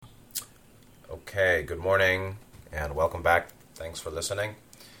Okay, good morning and welcome back. Thanks for listening.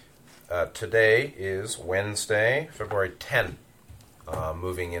 Today is Wednesday, February 10th,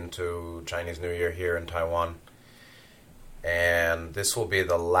 moving into Chinese New Year here in Taiwan. And this will be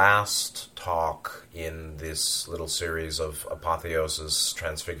the last talk in this little series of Apotheosis,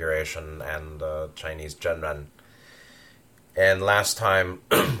 Transfiguration, and Chinese Zhenren. And last time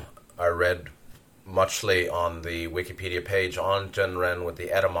I read muchly on the Wikipedia page on Zhenren with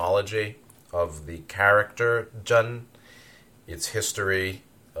the etymology of the character Zhen, its history,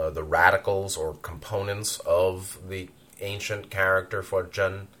 the radicals or components of the ancient character for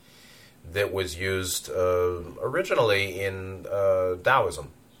Zhen that was used originally in Taoism,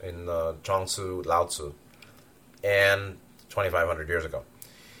 in Zhuangzi, Laozi, and 2,500 years ago,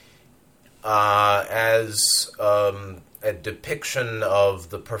 as a depiction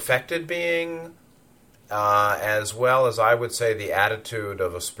of the perfected being, as well as, I would say, the attitude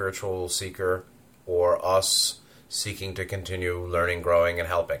of a spiritual seeker or us seeking to continue learning, growing, and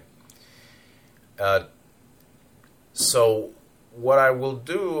helping. So what I will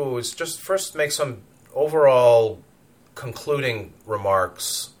do is just first make some overall concluding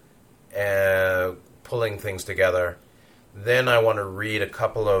remarks and pulling things together. Then I want to read a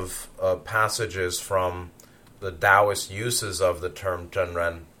couple of passages from the Taoist uses of the term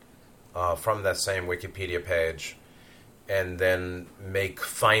Zhenren, from that same Wikipedia page, and then make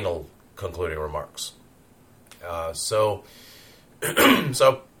final concluding remarks. So to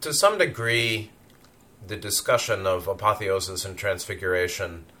some degree, the discussion of apotheosis and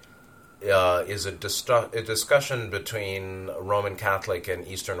transfiguration is a discussion between Roman Catholic and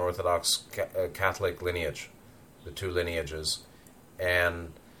Eastern Orthodox Catholic lineage, the two lineages,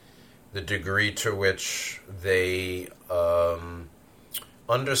 and the degree to which they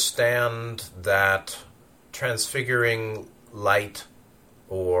understand that transfiguring light,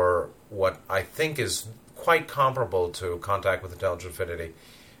 or what I think is quite comparable to contact with intelligent infinity,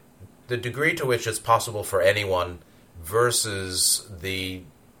 the degree to which it's possible for anyone versus the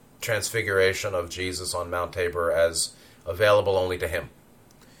transfiguration of Jesus on Mount Tabor as available only to him.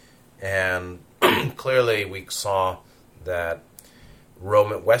 And clearly we saw that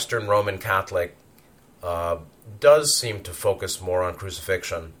Western Roman Catholic does seem to focus more on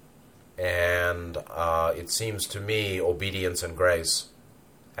crucifixion, and it seems to me obedience and grace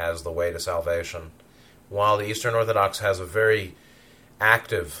as the way to salvation, while the Eastern Orthodox has a very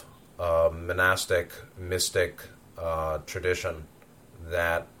active monastic, mystic tradition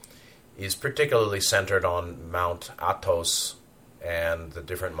that is particularly centered on Mount Athos and the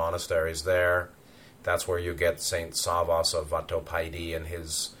different monasteries there. That's where you get Saint Savas of Vatopaidi and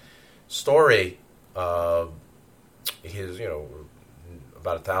his story, about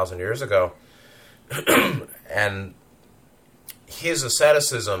 1,000 years ago, and his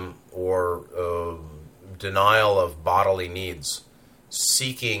asceticism or denial of bodily needs,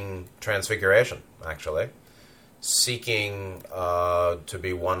 seeking transfiguration, actually, seeking to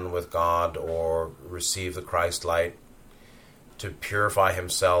be one with God or receive the Christ light, to purify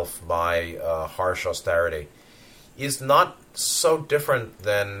himself by harsh austerity, is not so different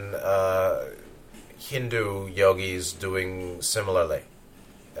than Hindu yogis doing similarly.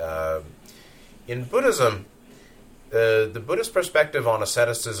 In Buddhism, the Buddhist perspective on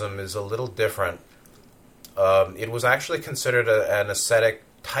asceticism is a little different. It was actually considered an ascetic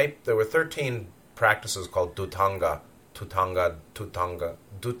type. There were 13 practices called Dutang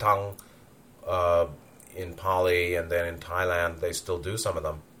in Pali, and then in Thailand they still do some of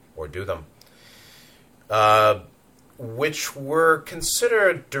them, or do them, which were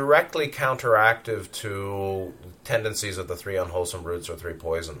considered directly counteractive to tendencies of the three unwholesome roots or three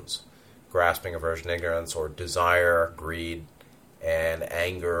poisons: grasping, aversion, ignorance, or desire, greed, and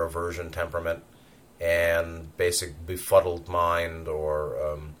anger, aversion, temperament, and basic befuddled mind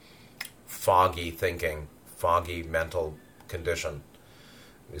or foggy thinking, foggy mental condition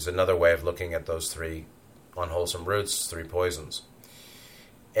is another way of looking at those three unwholesome roots, three poisons.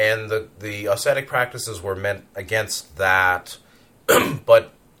 And the ascetic practices were meant against that,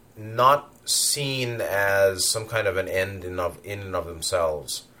 but not seen as some kind of an end in and of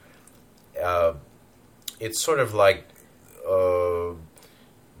themselves. It's sort of like the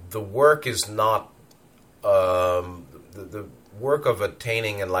work is not the work of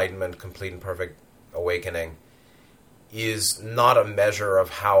attaining enlightenment, complete and perfect awakening, is not a measure of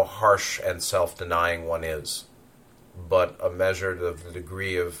how harsh and self-denying one is, but a measure of the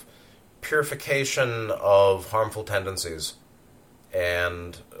degree of purification of harmful tendencies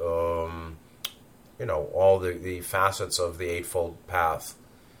and, all the facets of the Eightfold Path,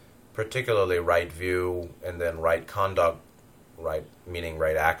 particularly right view and then right conduct, right meaning,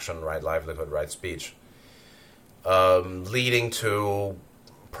 right action, right livelihood, right speech, leading to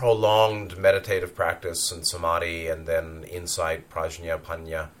prolonged meditative practice and samadhi, and then insight, prajna,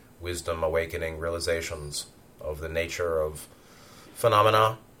 panya, wisdom, awakening, realizations of the nature of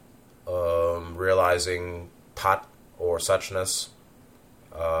phenomena, realizing tat or suchness,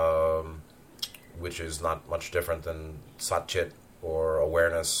 which is not much different than satchit or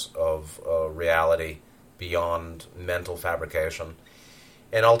awareness of reality beyond mental fabrication.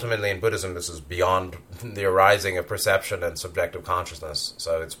 And ultimately in Buddhism, this is beyond the arising of perception and subjective consciousness.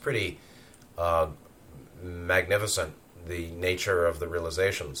 So it's pretty magnificent, the nature of the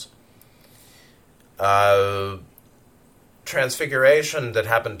realizations. Transfiguration that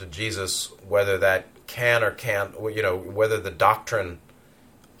happened to Jesus, whether that can or can't, whether the doctrine,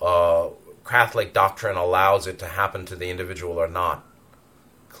 Catholic doctrine, allows it to happen to the individual or not.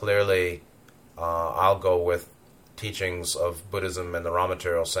 Clearly, I'll go with teachings of Buddhism and the raw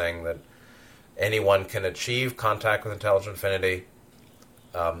material saying that anyone can achieve contact with intelligent infinity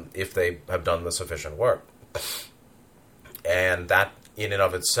if they have done the sufficient work. And that in and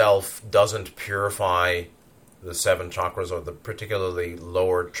of itself doesn't purify the 7 chakras, or the particularly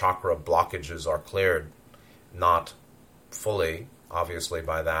lower chakra blockages are cleared, not fully, obviously,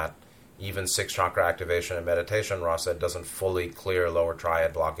 by that. Even 6 chakra activation and meditation, Ross said, doesn't fully clear lower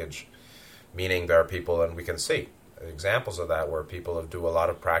triad blockage, meaning there are people, and we can see examples of that, where people do a lot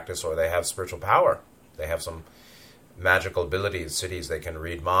of practice, or they have spiritual power. They have some magical abilities, cities. They can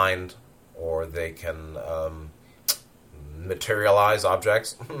read mind, or they can materialize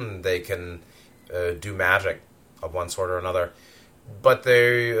objects. They can do magic of one sort or another. But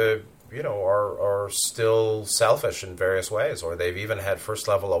they, are still selfish in various ways, or they've even had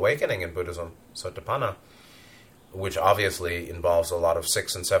first-level awakening in Buddhism, Sotapanna, which obviously involves a lot of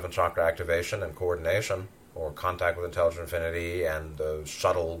 6 and 7 chakra activation and coordination, or contact with intelligent infinity and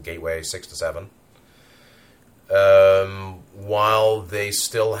shuttle gateway 6 to 7, while they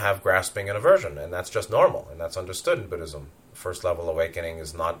still have grasping and aversion, and that's just normal, and that's understood in Buddhism. First level awakening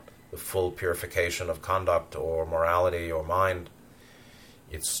is not the full purification of conduct or morality or mind.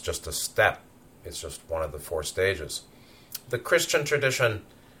 It's just a step. It's just one of the 4 stages. The Christian tradition,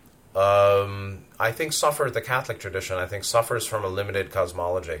 I think, the Catholic tradition, I think, suffers from a limited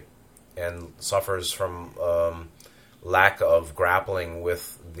cosmology, and suffers from lack of grappling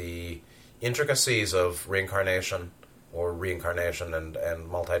with the intricacies of reincarnation and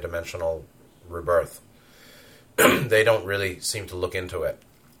multidimensional rebirth. They don't really seem to look into it.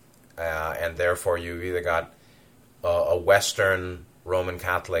 And therefore you've either got a Western Roman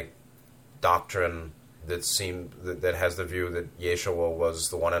Catholic doctrine that has the view that Yeshua was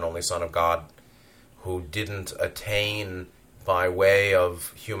the one and only Son of God, who didn't attain by way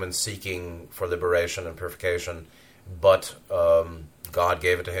of human seeking for liberation and purification, but God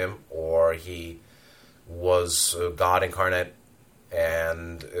gave it to him, or he was God incarnate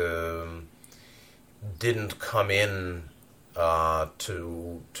and didn't come in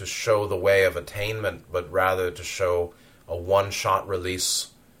to show the way of attainment, but rather to show a one-shot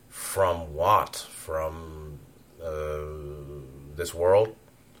release from what? From this world,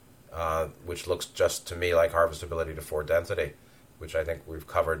 which looks just to me like harvestability to 4 density, which I think we've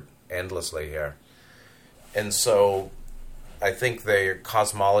covered endlessly here. And so I think their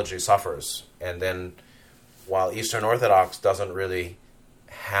cosmology suffers. And then while Eastern Orthodox doesn't really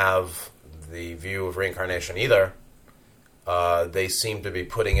have the view of reincarnation either, they seem to be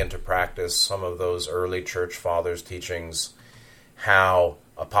putting into practice some of those early church fathers' teachings, how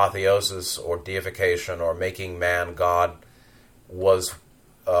apotheosis or deification or making man God was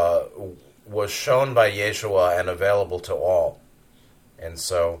shown by Yeshua and available to all. And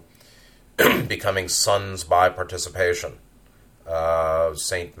so becoming sons by participation.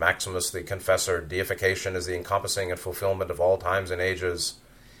 Saint Maximus the Confessor, deification is the encompassing and fulfillment of all times and ages.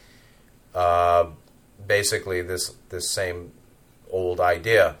 Basically this same old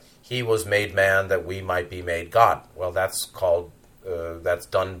idea. He was made man that we might be made God. Well, that's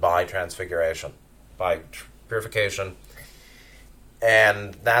done by transfiguration, by purification.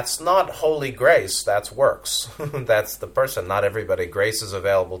 And that's not holy grace, that's works. That's the person. Not everybody. Grace is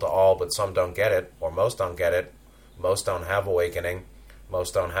available to all, but some don't get it, or most don't get it. Most don't have awakening.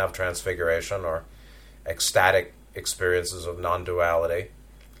 Most don't have transfiguration or ecstatic experiences of non-duality,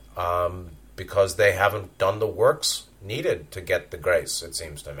 because they haven't done the works needed to get the grace, it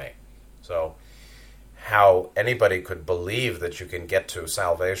seems to me. So how anybody could believe that you can get to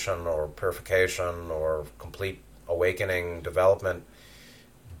salvation or purification or complete awakening, development,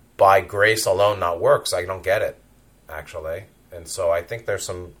 by grace alone, not works, I don't get it, actually. And so I think there's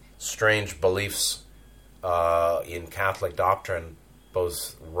some strange beliefs in Catholic doctrine,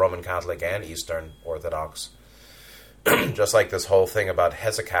 both Roman Catholic and Eastern Orthodox. Just like this whole thing about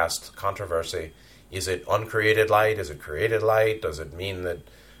hesychast controversy. Is it uncreated light? Is it created light? Does it mean that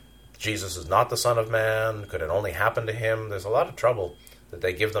Jesus is not the Son of Man? Could it only happen to him? There's a lot of trouble that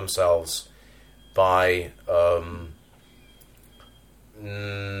they give themselves by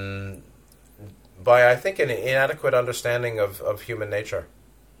I think, an inadequate understanding of human nature.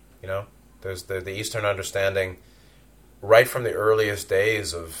 You know, there's the Eastern understanding right from the earliest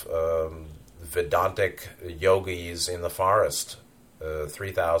days of Vedantic yogis in the forest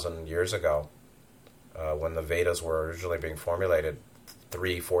 3,000 years ago, when the Vedas were originally being formulated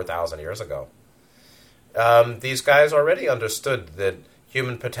 4,000 years ago. These guys already understood that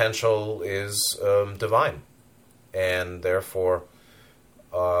human potential is divine, and therefore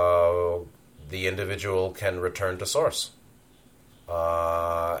the individual can return to source.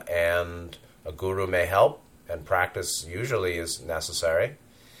 And a guru may help, and practice usually is necessary.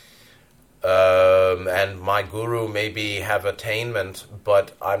 And my guru maybe have attainment,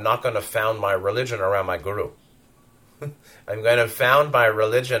 but I'm not going to found my religion around my guru. I'm going to found my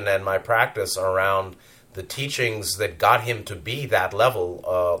religion and my practice around the teachings that got him to be that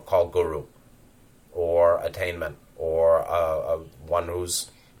level, called guru, or attainment, or one who's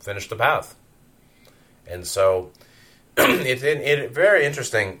finished the path. And so it's very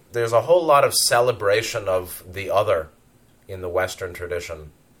interesting. There's a whole lot of celebration of the other in the Western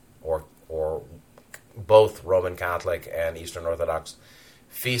tradition, or both Roman Catholic and Eastern Orthodox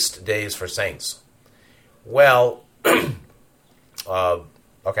feast days for saints. Well,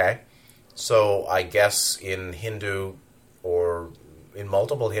 okay, so I guess in Hindu or in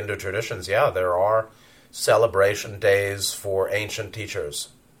multiple Hindu traditions, yeah, there are celebration days for ancient teachers.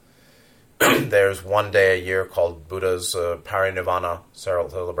 There's one day a year called Buddha's Parinirvana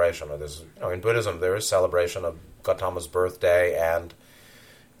celebration. Or there's, in Buddhism, there is celebration of Gautama's birthday and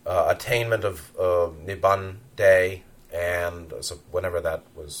attainment of Nibbana Day, and so whenever that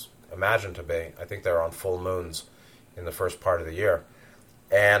was imagined to be. I think they're on full moons in the first part of the year.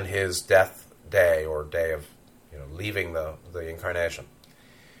 And his death day, or day of leaving the incarnation.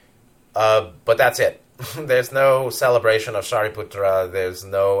 But that's it. There's no celebration of Shariputra. There's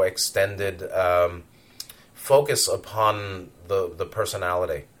no extended focus upon the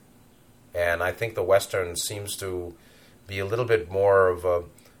personality. And I think the Western seems to be a little bit more of a...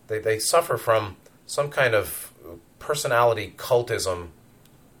 They suffer from some kind of personality cultism,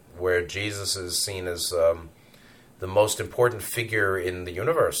 where Jesus is seen as the most important figure in the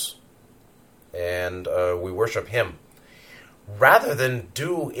universe. And we worship him, rather than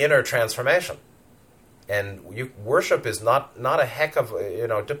do inner transformation. And worship is not a heck of,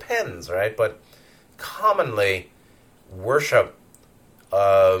 depends, right? But commonly, worship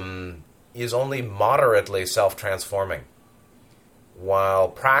is only moderately self-transforming, while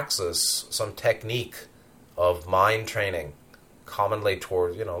praxis, some technique of mind training, commonly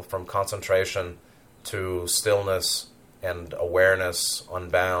toward, from concentration to stillness and awareness,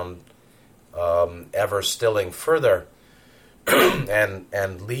 unbound, ever stilling further,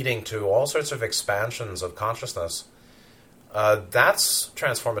 and leading to all sorts of expansions of consciousness, that's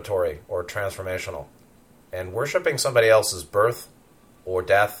transformatory or transformational. And worshiping somebody else's birth or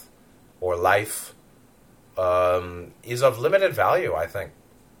death or life is of limited value, I think.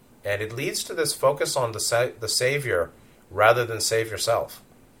 And it leads to this focus on the Savior rather than save yourself.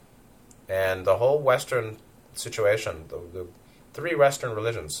 And the whole Western situation, the three Western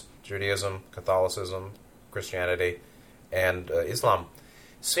religions, Judaism, Catholicism, Christianity, and Islam,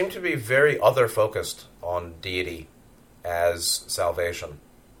 seem to be very other-focused on deity as salvation.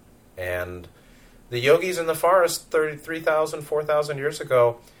 And the yogis in the forest 3,000, 4,000 years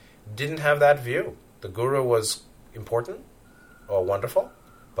ago didn't have that view. The guru was important, or wonderful,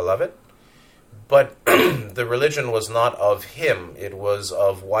 beloved, but the religion was not of him. It was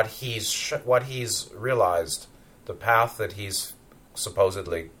of what he's realized, the path that he's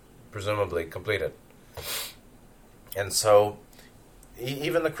presumably completed. And so,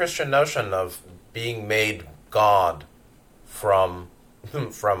 even the Christian notion of being made God from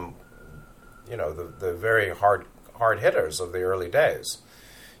the very hard hitters of the early days,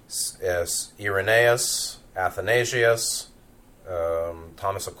 as Irenaeus, Athanasius,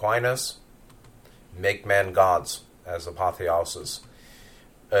 Thomas Aquinas, make men gods as apotheosis.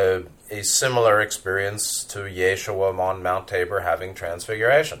 A similar experience to Yeshua on Mount Tabor having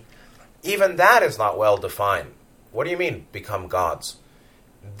transfiguration. Even that is not well defined. What do you mean, become gods?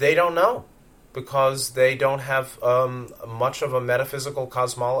 They don't know, because they don't have much of a metaphysical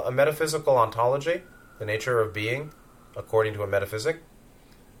ontology, the nature of being, according to a metaphysic.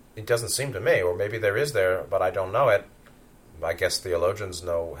 it doesn't seem to me, or maybe there is there, but I don't know it. I guess theologians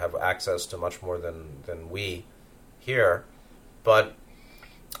have access to much more than we here. But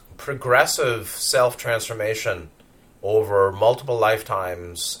progressive self-transformation over multiple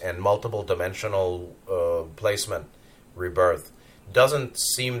lifetimes and multiple dimensional placement, rebirth, doesn't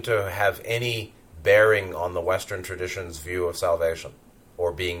seem to have any bearing on the Western tradition's view of salvation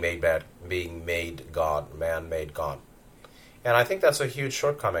or being made God, man made God. And I think that's a huge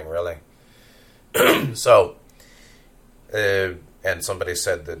shortcoming, really. So, and somebody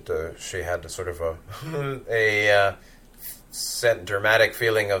said that she had sort of a dramatic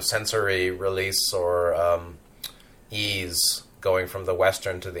feeling of sensory release or ease going from the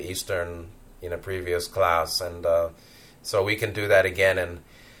Western to the Eastern in a previous class. And so we can do that again and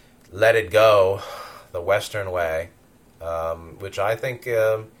let it go the Western way, which I think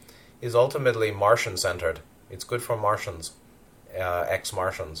is ultimately Martian-centered. It's good for Martians,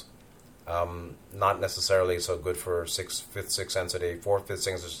 ex-Martians. Not necessarily so good for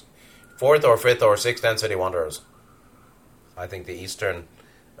fourth or fifth or sixth density wanderers. I think the Eastern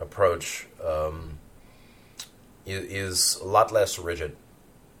approach is a lot less rigid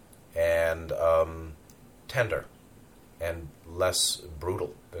and tender and less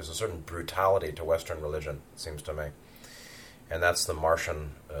brutal. There's a certain brutality to Western religion, it seems to me. And that's the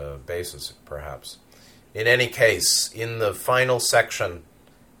Martian basis, perhaps. In any case, in the final section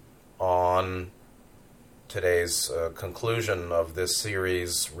on today's conclusion of this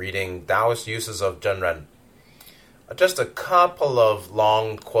series, reading Taoist uses of Zhenren, just a couple of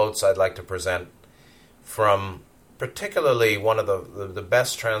long quotes I'd like to present from particularly one of the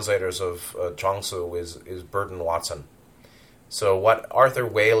best translators of Zhuangzi is Burton Watson. So what Arthur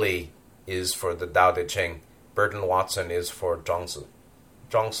Whaley is for the Tao Te Ching, Burton Watson is for Zhuangzi.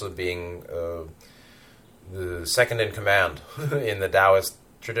 Zhuangzi being the second in command in the Taoist,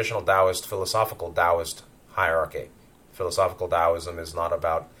 traditional Taoist, philosophical Taoist hierarchy. Philosophical Taoism is not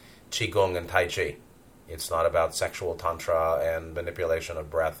about Qigong and Tai Chi. It's not about sexual tantra and manipulation of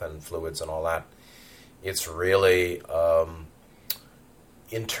breath and fluids and all that. It's really Ra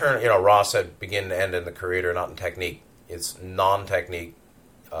said, begin and end in the creator, not in technique. It's non-technique,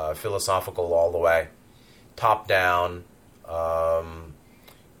 philosophical all the way, top-down,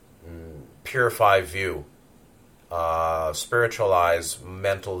 purified view, spiritualized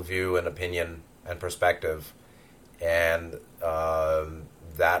mental view and opinion and perspective, and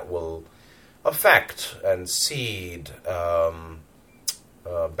that will affect and seed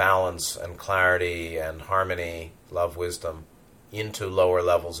balance and clarity and harmony, love, wisdom, into lower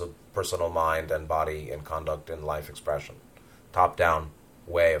levels of personal mind and body and conduct and life expression. Top-down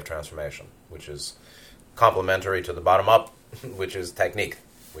way of transformation, which is complementary to the bottom-up, which is technique,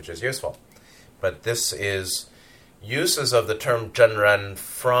 which is useful. But this is uses of the term Zhenren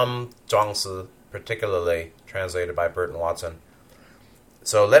from Zhuangzi, particularly translated by Burton Watson.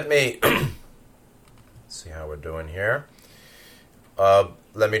 So let me see how we're doing here.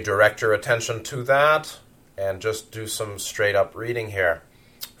 Let me direct your attention to that and just do some straight-up reading here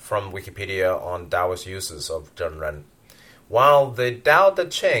from Wikipedia on Taoist uses of Zhenren. While the Tao Te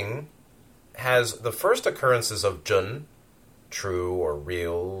Ching has the first occurrences of Zhen, true or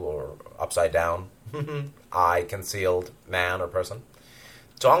real or upside down, I, concealed, man or person,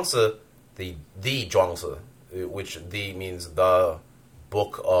 Zhuangzi, the Zhuangzi, which the means the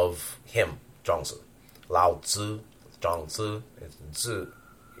book of him, Zhuangzi. Lao Tzu, Zhuangzi, Zi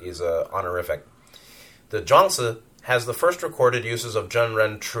is a honorific. The Zhuangzi has the first recorded uses of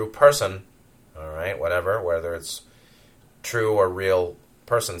Zhenren, true person, all right, whatever, whether it's true or real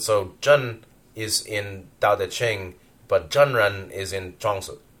person. So Zhen is in Tao Te Ching, but Zhenren is in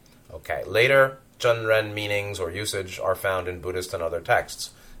Zhuangzi. Okay, later Zhenren meanings or usage are found in Buddhist and other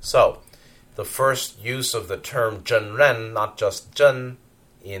texts. So the first use of the term Zhenren, not just Zhen,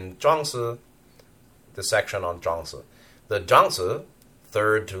 in Zhuangzi, the section on Zhuangzi. The Zhuangzi,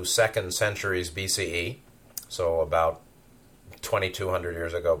 3rd to 2nd centuries BCE, so about 2,200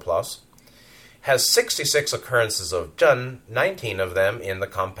 years ago plus, has 66 occurrences of Zhen, 19 of them in the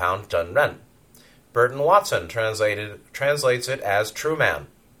compound Zhenren. Burton Watson translates it as true man.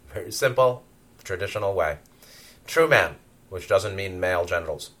 Very simple, traditional way. True man, which doesn't mean male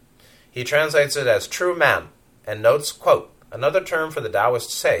genitals. He translates it as true man and notes, quote, another term for the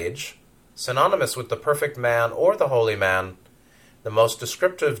Taoist sage, synonymous with the perfect man or the holy man. The most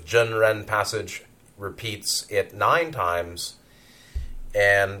descriptive Zhenren passage repeats it 9 times,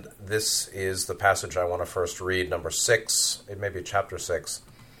 and this is the passage I want to first read, number 6. It may be chapter 6.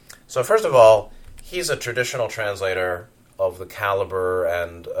 So first of all, he's a traditional translator of the caliber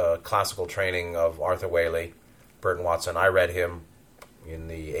and classical training of Arthur Whaley, Burton Watson. I read him in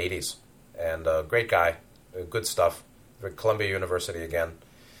the 80s. And great guy, good stuff. At Columbia University again.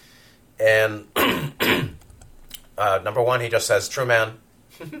 And number one, he just says, true man,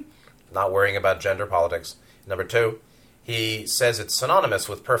 not worrying about gender politics. Number two, he says it's synonymous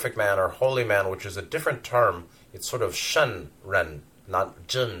with perfect man or holy man, which is a different term. It's sort of shen ren, not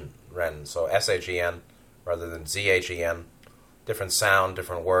jun ren. So S-H-E-N rather than Z-H-E-N. Different sound,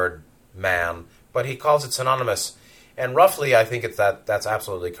 different word, man. But he calls it synonymous. And roughly, I think that's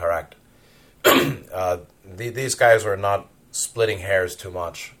absolutely correct. These guys are not splitting hairs too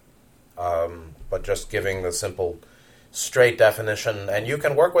much, but just giving the simple, straight definition, and you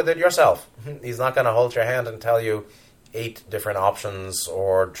can work with it yourself. He's not going to hold your hand and tell you 8 different options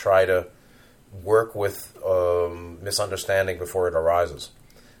or try to work with misunderstanding before it arises.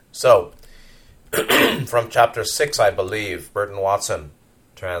 So, from chapter 6, I believe, Burton Watson,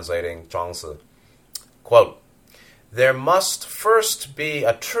 translating Zhuangzi, quote, there must first be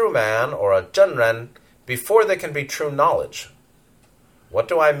a true man or a zhenren before there can be true knowledge. What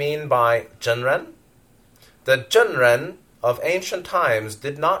do I mean by zhenren? The zhenren of ancient times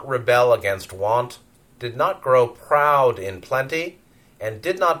did not rebel against want, did not grow proud in plenty, and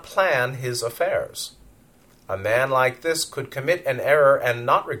did not plan his affairs. A man like this could commit an error and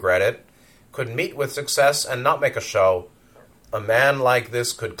not regret it, could meet with success and not make a show. A man like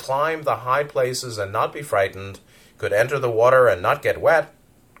this could climb the high places and not be frightened, could enter the water and not get wet,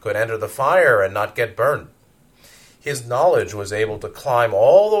 could enter the fire and not get burned. His knowledge was able to climb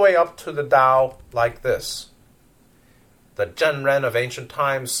all the way up to the Tao like this. The zhenren of ancient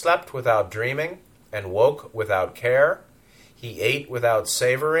times slept without dreaming and woke without care. He ate without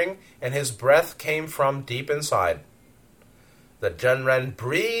savoring, and his breath came from deep inside. The zhenren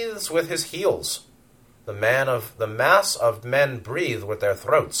breathes with his heels. The mass of men breathe with their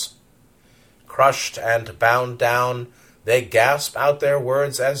throats. Crushed and bound down, they gasp out their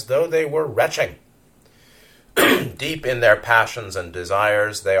words as though they were retching. Deep in their passions and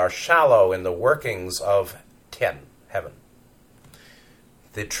desires, they are shallow in the workings of Tian, heaven.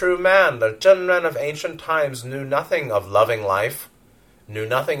 The true man, the zhenren of ancient times, knew nothing of loving life, knew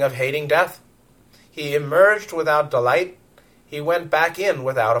nothing of hating death. He emerged without delight, he went back in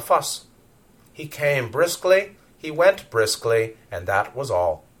without a fuss. He came briskly, he went briskly, and that was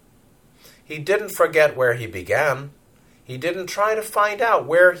all. He didn't forget where he began. He didn't try to find out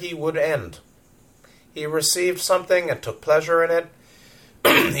where he would end. He received something and took pleasure in it.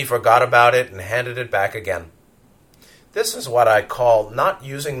 He forgot about it and handed it back again. This is what I call not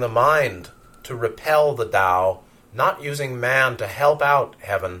using the mind to repel the Tao, not using man to help out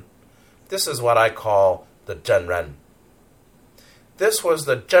heaven. This is what I call the zhenren. This was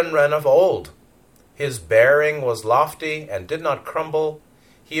the zhenren of old. His bearing was lofty and did not crumble.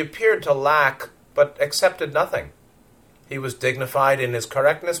 He appeared to lack, but accepted nothing. He was dignified in his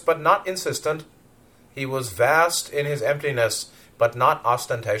correctness, but not insistent. He was vast in his emptiness, but not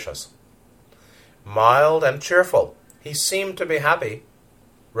ostentatious. Mild and cheerful, he seemed to be happy.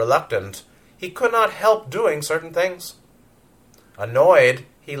 Reluctant, he could not help doing certain things. Annoyed,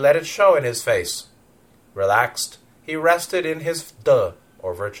 he let it show in his face. Relaxed, he rested in his de,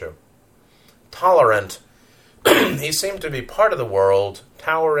 or virtue. Tolerant, he seemed to be part of the world,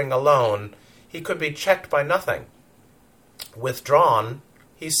 towering alone. He could be checked by nothing. Withdrawn,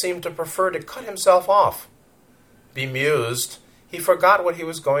 he seemed to prefer to cut himself off. Bemused, he forgot what he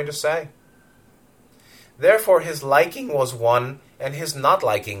was going to say. Therefore his liking was one, and his not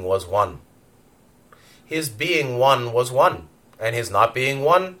liking was one. His being one was one, and his not being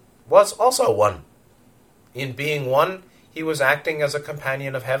one was also one. In being one, he was acting as a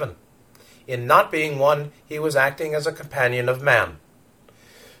companion of heaven. In not being one, he was acting as a companion of man.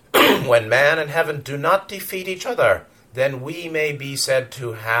 When man and heaven do not defeat each other, then we may be said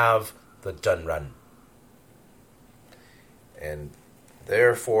to have the zhenren. And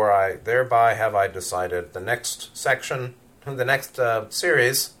thereby have I decided the next section, the next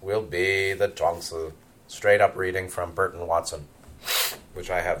series will be the Zhuangzi, straight up reading from Burton Watson, which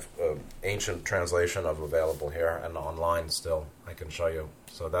I have an ancient translation of available here and online still. I can show you.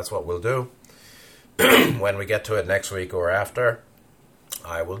 So that's what we'll do. When we get to it next week or after,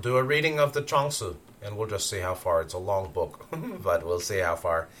 I will do a reading of the Zhuangzi, and we'll just see how far. It's a long book, but we'll see how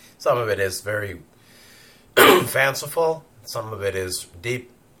far. Some of it is very fanciful. Some of it is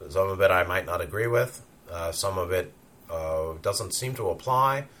deep. Some of it I might not agree with. Some of it doesn't seem to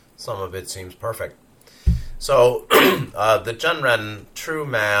apply. Some of it seems perfect. So, the zhenren, true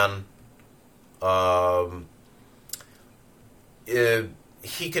man,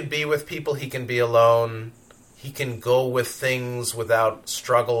 he can be with people, he can be alone, he can go with things without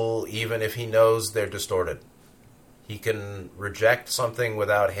struggle, even if he knows they're distorted. He can reject something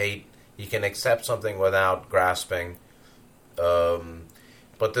without hate. He can accept something without grasping.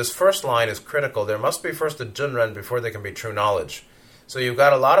 But this first line is critical. There must be first a Junren before there can be true knowledge. So you've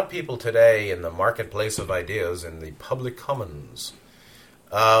got a lot of people today in the marketplace of ideas, in the public commons,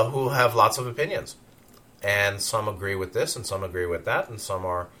 who have lots of opinions. And some agree with this, and some agree with that, and some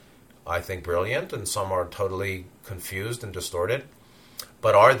are, I think, brilliant, and some are totally confused and distorted.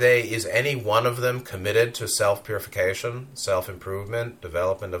 But is any one of them committed to self-purification, self-improvement,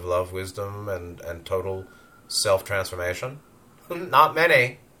 development of love, wisdom, and total self-transformation? Not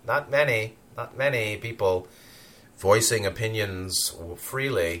many people voicing opinions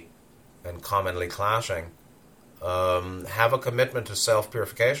freely and commonly clashing have a commitment to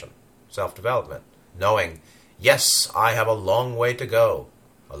self-purification, self-development, knowing, yes, I have a long way to go,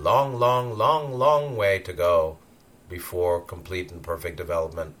 a long, long, long, long way to go before complete and perfect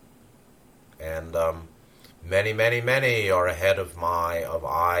development. And many, many, many are ahead of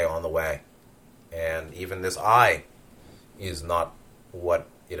I on the way. And even this I is not what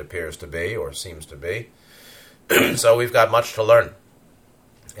it appears to be or seems to be. So we've got much to learn.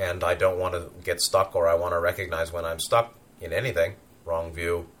 And I don't want to get stuck, or I want to recognize when I'm stuck in anything, wrong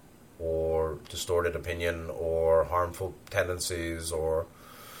view or distorted opinion or harmful tendencies or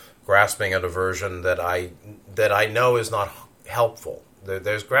grasping an aversion that I know is not helpful.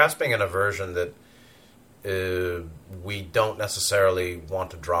 There's grasping an aversion that we don't necessarily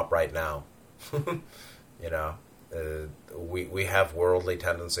want to drop right now. We have worldly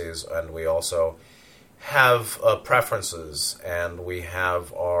tendencies, and we also have preferences, and we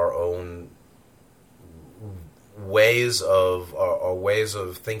have our own ways of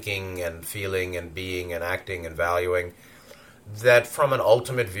thinking and feeling and being and acting and valuing that from an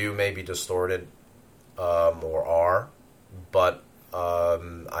ultimate view may be distorted or are, but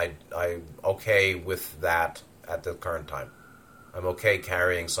I'm okay with that at the current time. I'm okay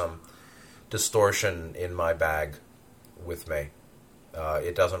carrying some distortion in my bag with me.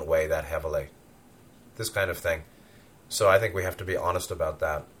 It doesn't weigh that heavily. This kind of thing. So I think we have to be honest about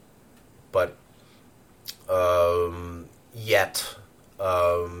that. But yet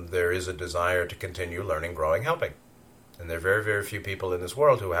there is a desire to continue learning, growing, helping. And there are very, very few people in this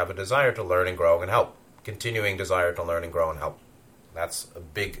world who have a desire to learn and grow and help. Continuing desire to learn and grow and help. That's a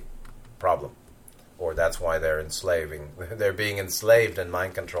big problem. Or that's why they're being enslaved and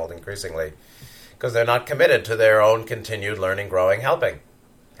mind-controlled increasingly. Because they're not committed to their own continued learning, growing, helping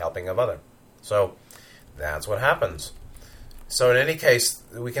of other. So that's what happens. So in any case,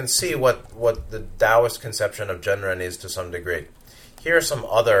 we can see what the Taoist conception of Zhenren is to some degree. Here are some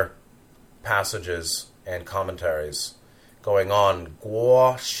other passages and commentaries going on.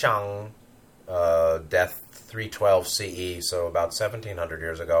 Guo Shang, death 312 CE, so about 1700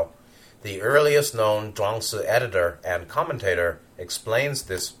 years ago. The earliest known Zhuangzi editor and commentator explains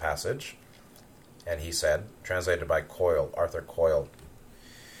this passage, and he said, translated by Arthur Coyle.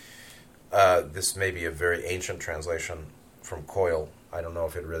 This may be a very ancient translation from Coyle. I don't know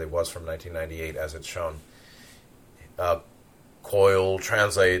if it really was from 1998 as it's shown. Coyle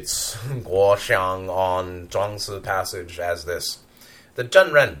translates Guo Xiang on Zhuangzi passage as this. The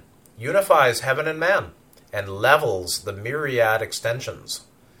Zhenren unifies heaven and man and levels the myriad extensions.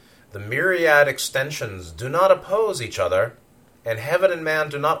 The myriad extensions do not oppose each other, and heaven and man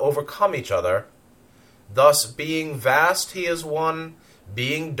do not overcome each other. Thus, being vast, he is one.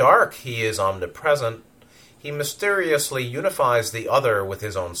 Being dark, he is omnipresent. He mysteriously unifies the other with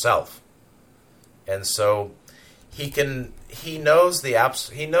his own self. And so he knows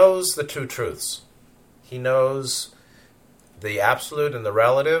the two truths. He knows the absolute and the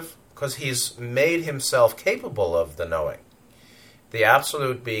relative because he's made himself capable of the knowing. The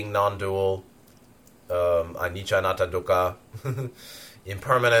absolute being non-dual, anicca, anatta, dukkha,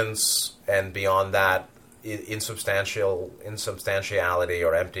 impermanence, and beyond that, insubstantiality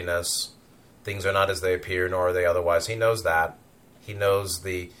or emptiness. Things are not as they appear, nor are they otherwise. He knows that. He knows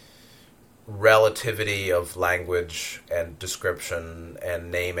the relativity of language and description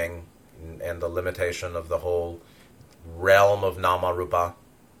and naming and the limitation of the whole realm of nama rupa.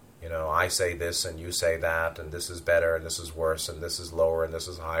 I say this and you say that, and this is better and this is worse and this is lower and this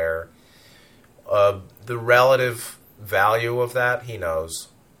is higher. The relative value of that, he knows.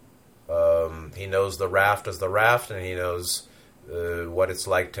 He knows the raft as the raft, and he knows what it's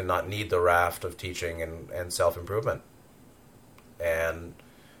like to not need the raft of teaching and self-improvement. And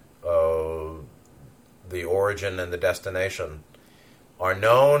the origin and the destination are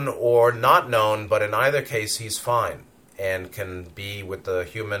known or not known, but in either case he's fine and can be with the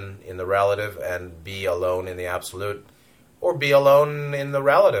human in the relative and be alone in the absolute, or be alone in the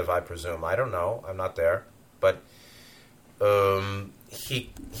relative, I presume. I don't know. I'm not there. But he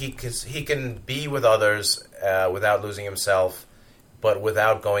can be with others without losing himself, but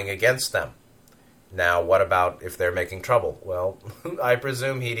without going against them. Now, what about if they're making trouble? Well, I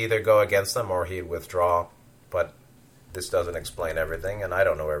presume he'd either go against them or he'd withdraw, but this doesn't explain everything, and I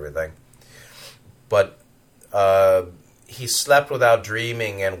don't know everything. But he slept without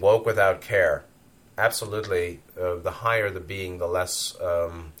dreaming and woke without care. Absolutely, the higher the being, the less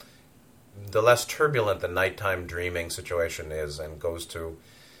turbulent the nighttime dreaming situation is, and goes to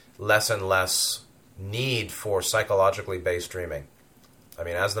less and less need for psychologically based dreaming. I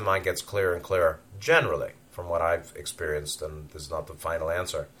mean, as the mind gets clearer and clearer, generally, from what I've experienced, and this is not the final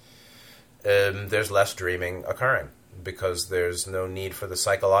answer, there's less dreaming occurring because there's no need for the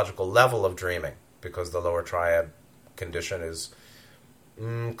psychological level of dreaming, because the lower triad condition is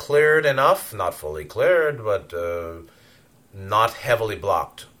cleared enough, not fully cleared, but not heavily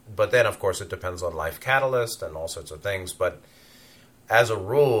blocked. But then, of course, it depends on life catalyst and all sorts of things. But as a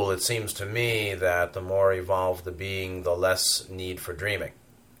rule, it seems to me that the more evolved the being, the less need for dreaming.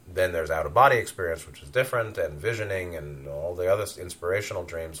 Then there's out-of-body experience, which is different, and visioning, and all the other inspirational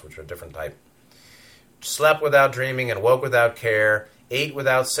dreams, which are different type. Slept without dreaming and woke without care, ate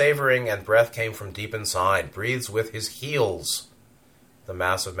without savoring, and breath came from deep inside, breathes with his heels. The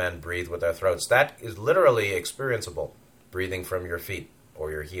mass of men breathe with their throats. That is literally experienceable, breathing from your feet,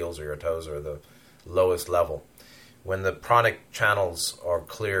 or your heels, or your toes, or the lowest level. When the pranic channels are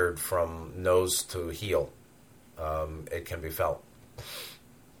cleared from nose to heel, it can be felt.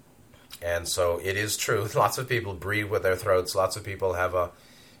 And so it is true. Lots of people breathe with their throats. Lots of people have a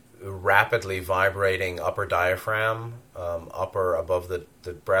rapidly vibrating upper diaphragm, upper above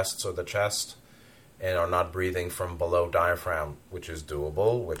the breasts or the chest, and are not breathing from below diaphragm, which is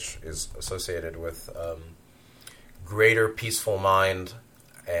doable, which is associated with greater peaceful mind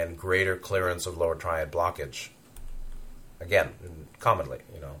and greater clearance of lower triad blockage. Again, commonly,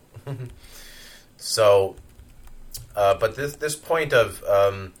 So, but this point of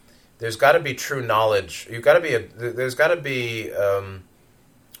there's got to be true knowledge. There's got to be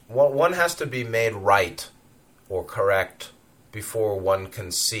one has to be made right or correct before one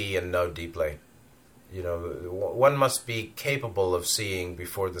can see and know deeply. One must be capable of seeing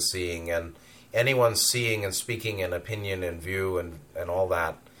before the seeing, and anyone seeing and speaking and opinion and view and all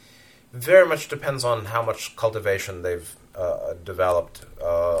that very much depends on how much cultivation they've developed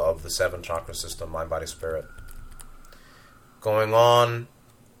of the 7 chakra system, mind, body, spirit. Going on,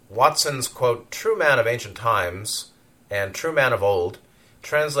 Watson's, quote, true man of ancient times and true man of old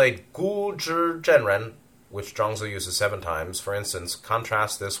translate Gu Zhi Zhenren, which Zhuangzi uses 7 times. For instance,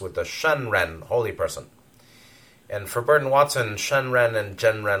 contrast this with the Shenren, holy person. And for Burton Watson, Shenren and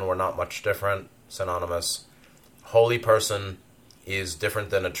Zhenren were not much different, synonymous. Holy person is different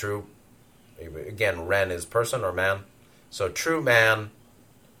than a true. Again, Ren is person or man. So true man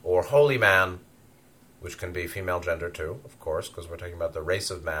or holy man, which can be female gender too, of course, because we're talking about the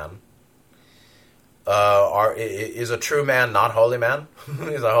race of man. Is a true man not holy man?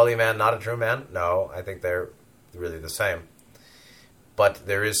 Is a holy man not a true man? No, I think they're really the same. But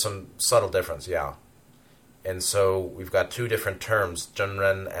there is some subtle difference, yeah. And so we've got 2 different terms,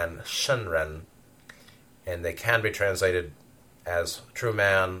 Zhenren and Shenren, and they can be translated as true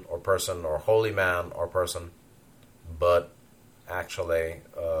man or person or holy man or person, but actually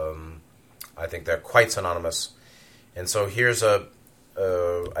I think they're quite synonymous. And so here's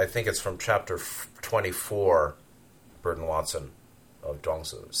I think it's from chapter 24, Burton Watson of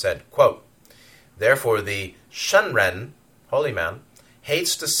Zhuangzi said, quote, therefore the Shenren, holy man,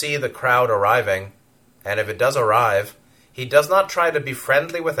 hates to see the crowd arriving, and if it does arrive, he does not try to be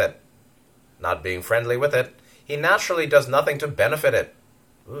friendly with it. Not being friendly with it, he naturally does nothing to benefit it.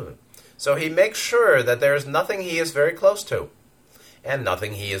 So he makes sure that there is nothing he is very close to, and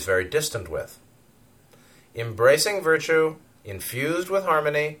nothing he is very distant with. Embracing virtue, infused with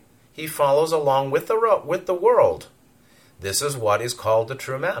harmony, he follows along with the world. This is what is called the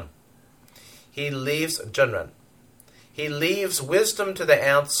true man. He leaves Zhenren. He leaves wisdom to the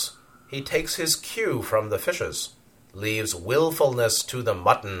ants. He takes his cue from the fishes, leaves willfulness to the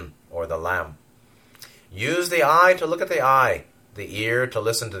mutton or the lamb. Use the eye to look at the eye, the ear to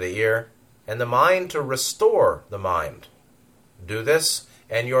listen to the ear, and the mind to restore the mind. Do this,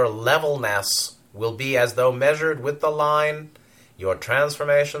 and your levelness will be as though measured with the line. Your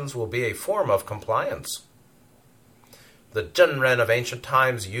transformations will be a form of compliance. The Zhenren of ancient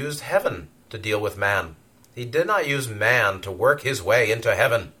times used heaven to deal with man. He did not use man to work his way into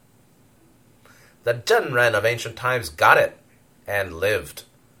heaven. The Zhenren of ancient times got it and lived,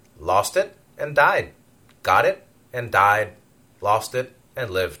 lost it and died, got it and died, lost it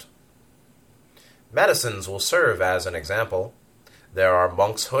and lived. Medicines will serve as an example. There are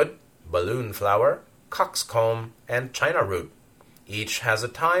monkshood, balloon flower, coxcomb, and china root. Each has a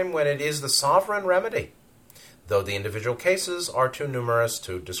time when it is the sovereign remedy, though the individual cases are too numerous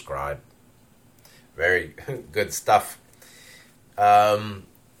to describe. Very good stuff.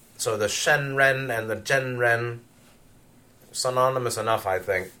 So the Shenren and the Genren, synonymous enough, I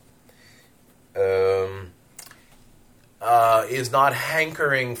think, is not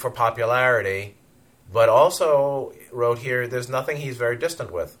hankering for popularity, but also wrote here, there's nothing he's very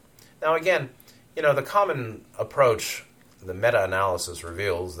distant with. Now again, the common approach, the meta-analysis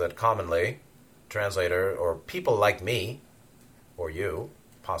reveals that commonly, translator, or people like me, or you,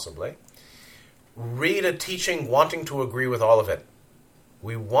 possibly, read a teaching wanting to agree with all of it.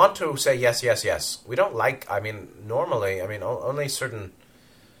 We want to say yes, yes, yes. We don't normally, only certain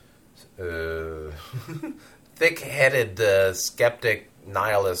thick-headed skeptic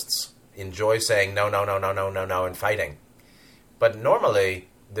nihilists enjoy saying no, no, no, no, no, no, no, and fighting. But normally,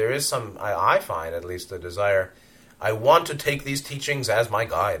 there is I find at least, a desire, I want to take these teachings as my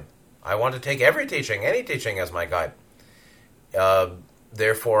guide. I want to take every teaching, any teaching as my guide.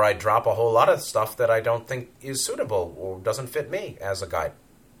 Therefore, I drop a whole lot of stuff that I don't think is suitable or doesn't fit me as a guide.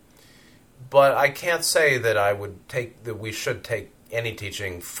 But I can't say that we should take any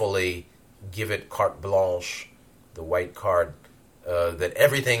teaching fully, give it carte blanche, the white card, that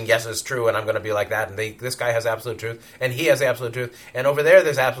everything, yes, is true, and I'm going to be like that, and this guy has absolute truth, and he has absolute truth, and over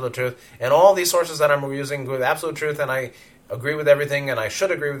there's absolute truth, and all these sources that I'm using with absolute truth, and I agree with everything, and I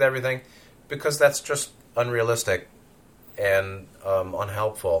should agree with everything, because that's just unrealistic and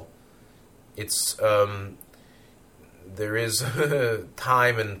unhelpful. It's there is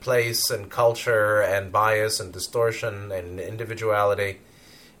time and place and culture and bias and distortion and individuality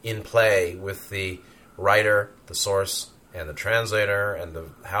in play with the writer, the source, and the translator, and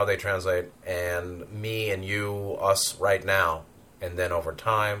how they translate, and me and you, us right now. And then over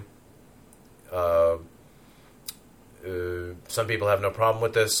time, some people have no problem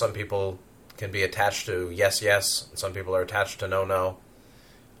with this. Some people can be attached to yes, yes. And some people are attached to no, no.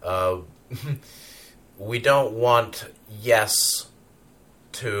 We don't want yes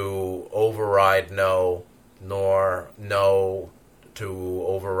to override no, nor no to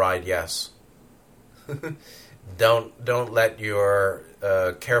override yes. Don't let your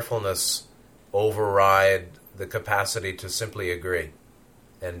carefulness override the capacity to simply agree,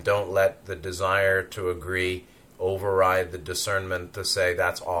 and don't let the desire to agree override the discernment to say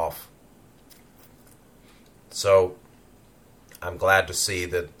that's off. So I'm glad to see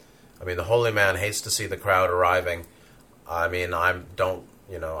that. The holy man hates to see the crowd arriving. I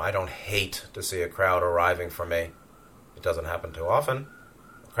don't hate to see a crowd arriving for me. It doesn't happen too often.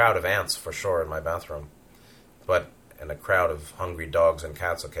 A crowd of ants for sure in my bathroom, and a crowd of hungry dogs and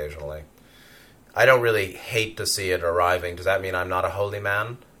cats occasionally. I don't really hate to see it arriving. Does that mean I'm not a holy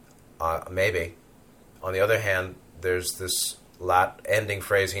man? Maybe. On the other hand, there's this ending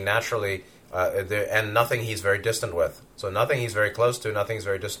phrase, he naturally, and nothing he's very distant with. So nothing he's very close to, nothing he's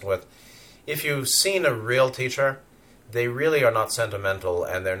very distant with. If you've seen a real teacher, they really are not sentimental,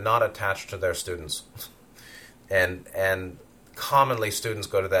 and they're not attached to their students. and commonly students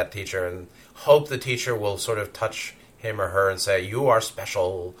go to that teacher and hope the teacher will sort of touch him or her and say, you are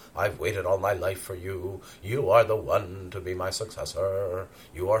special, I've waited all my life for you, you are the one to be my successor,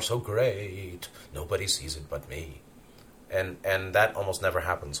 you are so great, nobody sees it but me. And that almost never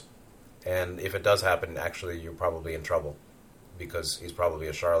happens. And if it does happen, actually, you're probably in trouble, because he's probably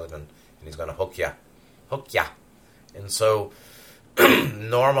a charlatan, and he's going to hook ya. And so,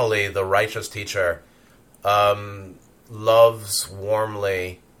 normally, the righteous teacher loves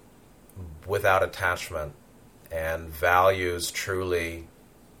warmly without attachment, and values truly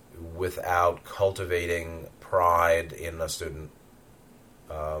without cultivating pride in a student.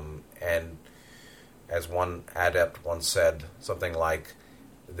 And as one adept once said, something like,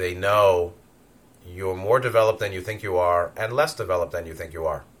 they know you're more developed than you think you are, and less developed than you think you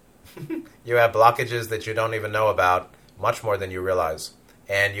are. You have blockages that you don't even know about, much more than you realize.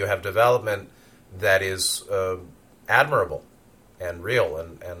 And you have development that is admirable and real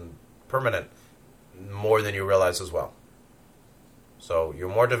and permanent, more than you realize as well. So you're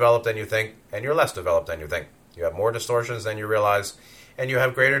more developed than you think, and you're less developed than you think. You have more distortions than you realize, and you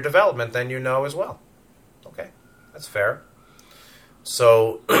have greater development than you know as well. Okay, that's fair.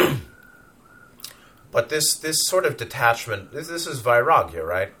 So, but this sort of detachment, this is vairagya,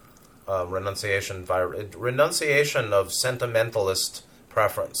 right? Renunciation of sentimental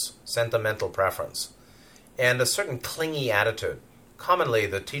preference, and a certain clingy attitude. Commonly,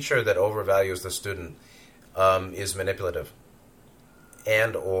 the teacher that overvalues the student is manipulative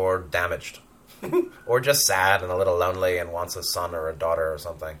and or damaged. or just sad and a little lonely and wants a son or a daughter or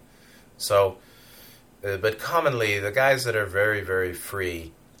something. So, but commonly, the guys that are very, very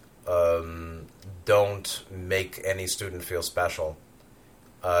free don't make any student feel special.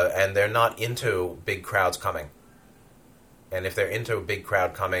 And they're not into big crowds coming. And if they're into a big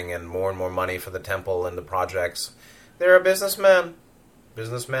crowd coming and more money for the temple and the projects, they're a businessman.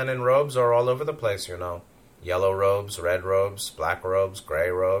 Businessmen in robes are all over the place, you know. Yellow robes, red robes, black robes, gray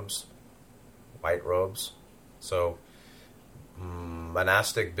robes, white robes. So,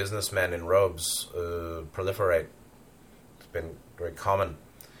 monastic businessmen in robes proliferate. It's been very common.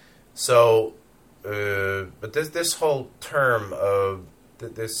 So, but this whole term of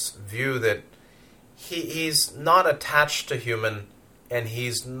this view that he's not attached to human, and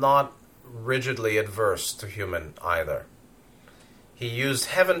he's not rigidly adverse to human either. He used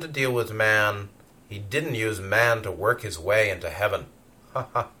heaven to deal with man. He didn't use man to work his way into heaven.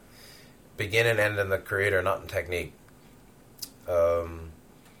 Begin and end in the Creator, not in technique.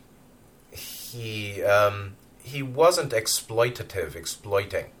 He wasn't exploitative,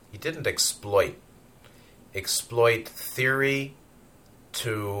 exploiting. He didn't exploit theory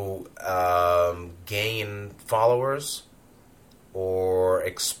to gain followers, or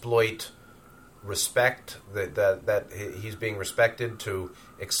exploit respect, that he's being respected, to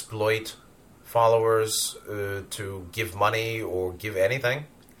exploit followers, to give money or give anything.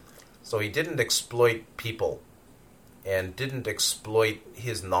 So he didn't exploit people and didn't exploit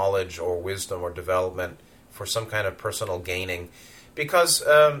his knowledge or wisdom or development for some kind of personal gaining. Because,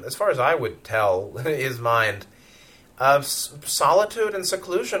 as far as I would tell, his mind, solitude and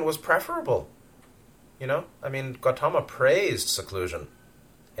seclusion was preferable. You know? I mean, Gautama praised seclusion.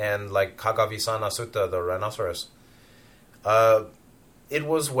 And like Kagavisana Sutta, the rhinoceros, it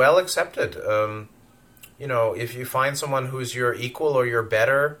was well accepted. You know, if you find someone who's your equal or your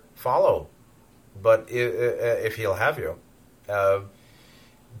better, follow. But if he'll have you.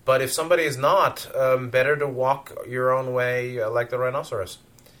 But if somebody is not, better to walk your own way like the rhinoceros.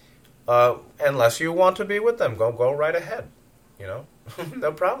 Unless you want to be with them, go right ahead. You know,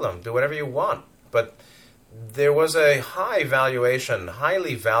 no problem. Do whatever you want. But there was a high valuation,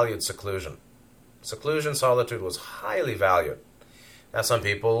 highly valued seclusion. Seclusion, solitude was highly valued. Now, some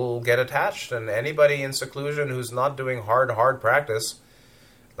people get attached, and anybody in seclusion who's not doing hard practice,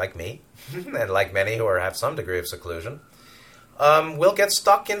 like me, and like many who have some degree of seclusion, will get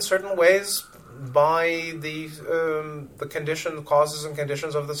stuck in certain ways by the causes and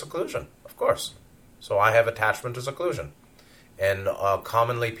conditions of the seclusion, of course. So I have attachment to seclusion. And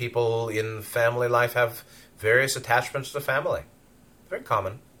commonly people in family life have various attachments to family. Very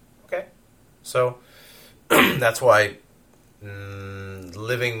common. Okay. So that's why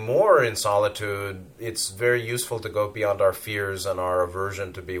living more in solitude, it's very useful to go beyond our fears and our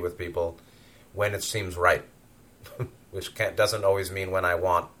aversion to be with people when it seems right. Which doesn't always mean when I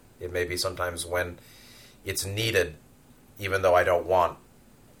want. It may be sometimes when it's needed, even though I don't want.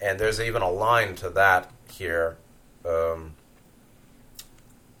 And there's even a line to that here.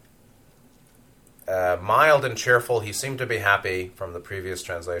 Mild and cheerful, he seemed to be happy, from the previous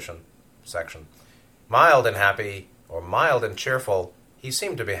translation section. Mild and happy, or mild and cheerful, he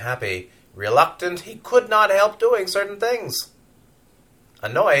seemed to be happy. Reluctant, he could not help doing certain things.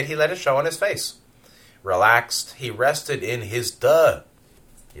 Annoyed, he let it show on his face. Relaxed, he rested in his duh.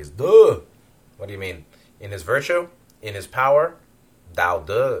 His duh. What do you mean? In his virtue? In his power? Dao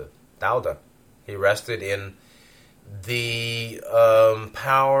de. Dao de. He rested in the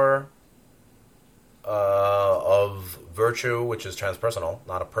power of virtue, which is transpersonal,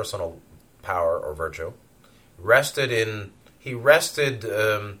 not a personal power or virtue. He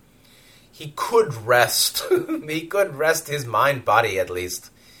could rest. He could rest his mind, body at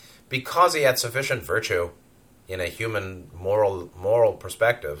least, because he had sufficient virtue in a human moral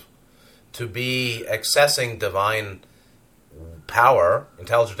perspective to be accessing divine power,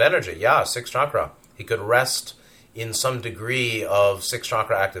 intelligent energy. Yeah, sixth chakra. He could rest in some degree of sixth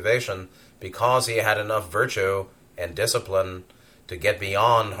chakra activation because he had enough virtue and discipline to get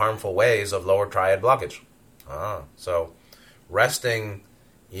beyond harmful ways of lower triad blockage. So resting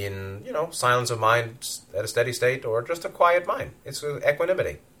in, silence of mind at a steady state, or just a quiet mind. It's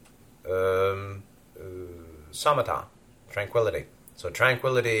equanimity. Samatha, tranquility. So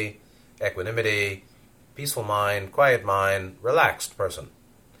tranquility, equanimity, peaceful mind, quiet mind, relaxed person.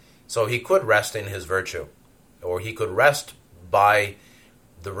 So he could rest in his virtue, or he could rest by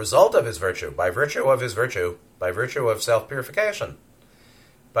the result of his virtue, by virtue of his virtue, by virtue of self-purification,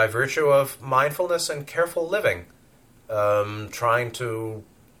 by virtue of mindfulness and careful living, trying to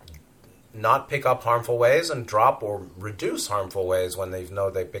not pick up harmful ways and drop or reduce harmful ways when they know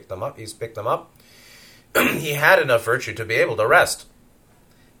they picked them up. He's picked them up. He had enough virtue to be able to rest.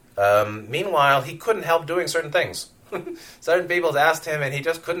 Meanwhile, he couldn't help doing certain things. Certain people asked him, and he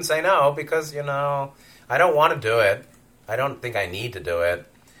just couldn't say no because, I don't want to do it. I don't think I need to do it.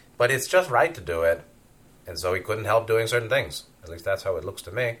 But it's just right to do it. And so he couldn't help doing certain things. At least that's how it looks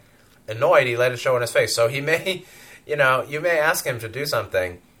to me. Annoyed, he let it show in his face. So he may, you may ask him to do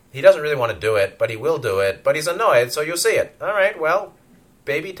something. He doesn't really want to do it, but he will do it. But he's annoyed, so you'll see it. All right, well,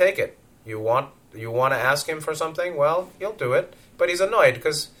 baby, take it. You want to ask him for something? Well, he'll do it. But he's annoyed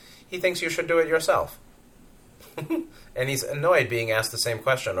because he thinks you should do it yourself. And he's annoyed being asked the same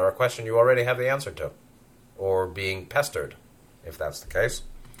question, or a question you already have the answer to, or being pestered, if that's the case.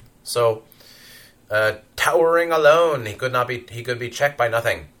 So, towering alone, he could be checked by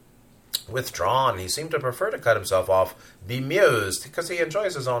nothing. Withdrawn, he seemed to prefer to cut himself off. Bemused, because he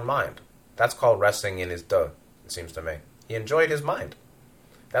enjoys his own mind. That's called resting in his it seems to me. He enjoyed his mind.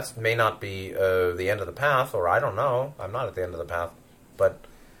 That may not be the end of the path, or I don't know. I'm not at the end of the path. But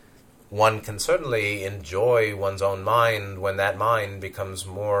one can certainly enjoy one's own mind when that mind becomes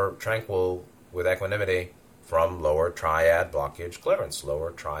more tranquil with equanimity from lower triad blockage clearance,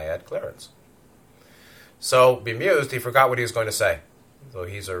 lower triad clearance. So, bemused, he forgot what he was going to say. So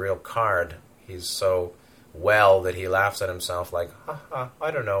he's a real card. He's so well that he laughs at himself like,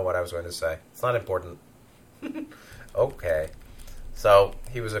 I don't know what I was going to say. It's not important. Okay. So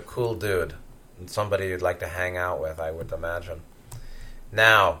he was a cool dude. And somebody you'd like to hang out with, I would imagine.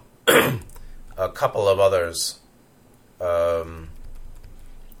 Now, a couple of others going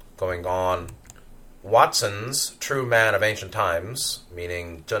on. Watson's True Man of Ancient Times,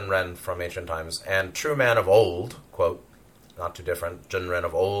 meaning Junren from Ancient Times, and True Man of Old, quote, not too different, Junren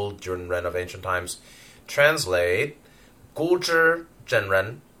of Old, Junren of Ancient Times, translate Guzhi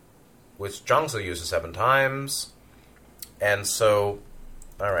Zhenren, which Zhuangzi uses 7 times. And so,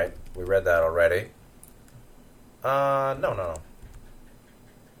 all right, we read that already. No.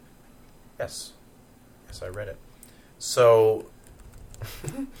 Yes, I read it. So,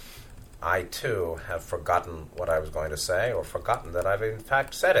 I too have forgotten what I was going to say, or forgotten that I've in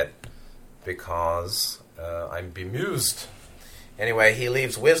fact said it, because I'm bemused. Anyway, he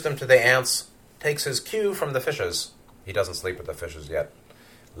leaves wisdom to the ants, takes his cue from the fishes. He doesn't sleep with the fishes yet.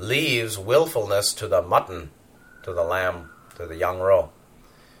 Leaves willfulness to the mutton, to the lamb, to the young roe.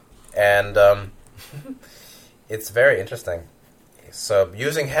 And it's very interesting. So,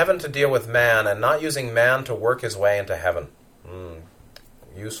 using heaven to deal with man, and not using man to work his way into heaven.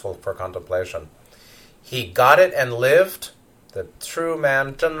 Useful for contemplation. He got it and lived. The true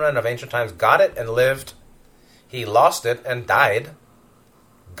man, Junren of Ancient Times, got it and lived. He lost it and died.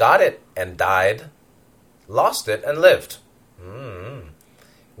 Got it and died. Lost it and lived.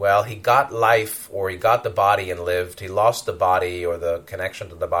 Well, he got life, or he got the body and lived. He lost the body, or the connection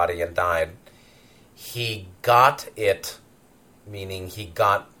to the body, and died. He got it, meaning he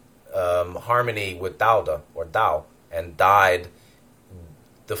got harmony with Dao, or Dao, and died.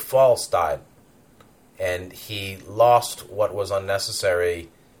 The false died. And he lost what was unnecessary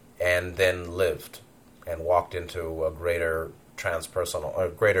and then lived and walked into a greater transpersonal, or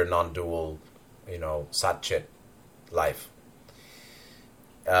greater non-dual, Satchit life.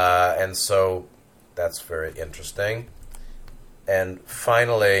 And so that's very interesting. And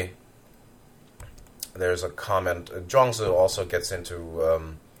finally, there's a comment. Zhuangzi also gets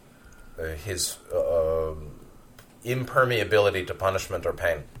into his impermeability to punishment or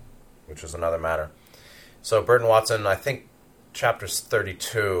pain, which is another matter. So Burton Watson, I think, chapter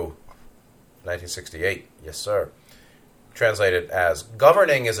 32, 1968, yes sir, translated as,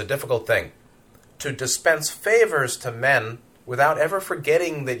 governing is a difficult thing. To dispense favors to men without ever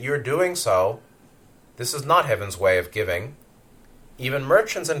forgetting that you're doing so, this is not heaven's way of giving. Even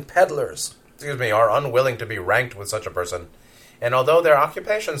merchants and peddlers, are unwilling to be ranked with such a person, and although their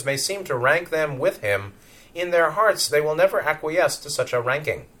occupations may seem to rank them with him, in their hearts they will never acquiesce to such a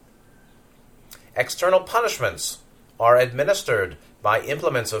ranking. External punishments are administered by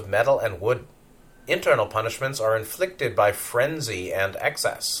implements of metal and wood. Internal punishments are inflicted by frenzy and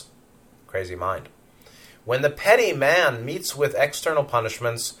excess. Crazy mind. When the petty man meets with external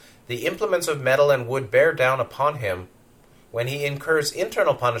punishments, the implements of metal and wood bear down upon him. When he incurs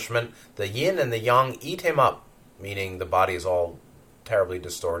internal punishment, the yin and the yang eat him up, meaning the body is all terribly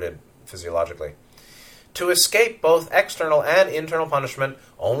distorted physiologically. To escape both external and internal punishment,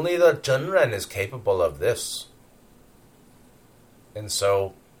 only the Junren is capable of this. And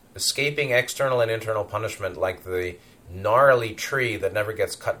so, escaping external and internal punishment like the gnarly tree that never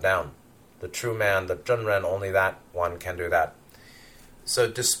gets cut down. The true man, the Junren, only that one can do that. So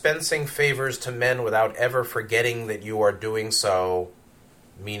dispensing favors to men without ever forgetting that you are doing so,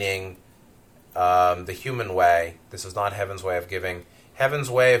 meaning the human way. This is not heaven's way of giving. Heaven's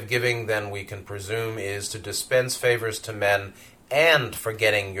way of giving, then we can presume, is to dispense favors to men and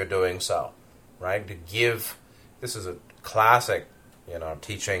forgetting you're doing so, right? To give. This is a classic,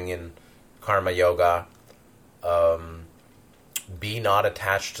 teaching in Karma Yoga. Be not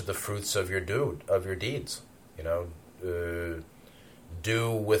attached to the fruits of your deeds.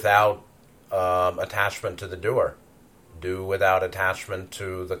 Do without attachment to the doer. Do without attachment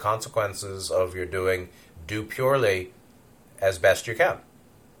to the consequences of your doing. Do purely as best you can,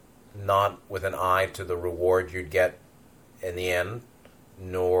 not with an eye to the reward you'd get in the end,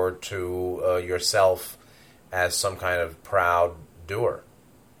 nor to yourself as some kind of proud doer.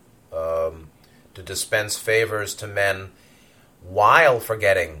 To dispense favors to men while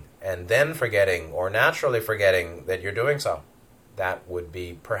forgetting, and then forgetting, or naturally forgetting that you're doing so. That would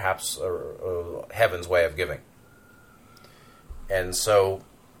be perhaps heaven's way of giving. And so,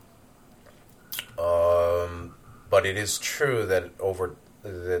 but it is true that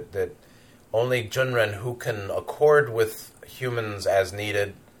that only Junren who can accord with humans as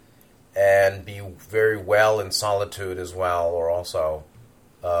needed and be very well in solitude as well, or also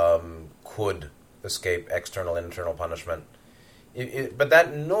could escape external and internal punishment. But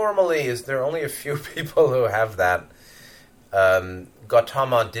that normally is, there are only a few people who have that.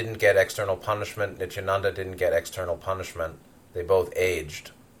 Gautama didn't get external punishment. Nityananda didn't get external punishment. They both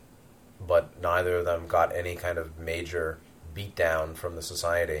aged, but neither of them got any kind of major beatdown from the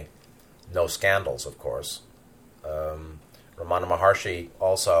society. No scandals, of course. Ramana Maharshi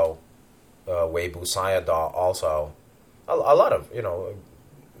also, Webu Sayadaw also. A lot of,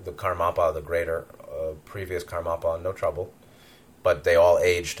 the Karmapa, the greater previous Karmapa, no trouble. But they all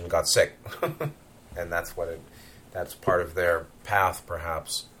aged and got sick. And that's that's part of their path,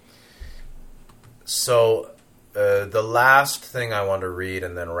 perhaps. So, the last thing I want to read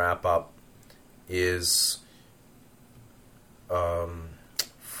and then wrap up is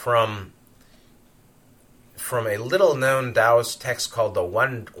from a little-known Taoist text called the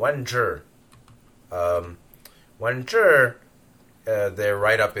Wenzhi. Wenzhi, their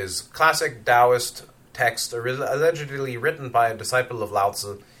write-up is classic Taoist text, allegedly written by a disciple of Lao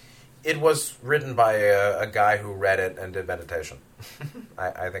Tzu. It was written by a guy who read it and did meditation.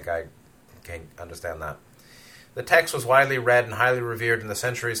 I think I can understand that. The text was widely read and highly revered in the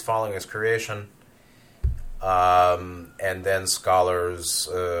centuries following its creation. And then scholars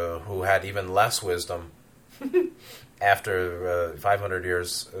who had even less wisdom after 500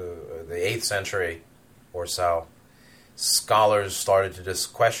 years, the 8th century or so, scholars started to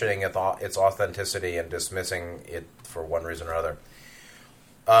questioning its authenticity and dismissing it for one reason or other.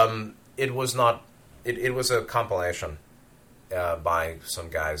 It was not. It was a compilation by some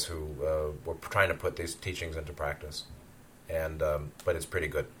guys who were trying to put these teachings into practice, and but it's pretty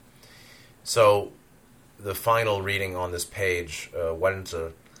good. So, the final reading on this page,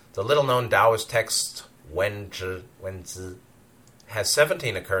 Wenzhi, the little-known Taoist text Wenzhi, has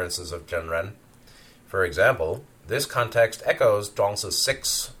 17 occurrences of Zhenren. For example, this context echoes Zhuangzi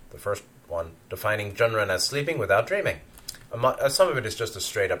 6, the first one, defining Zhenren as sleeping without dreaming. Some of it is just a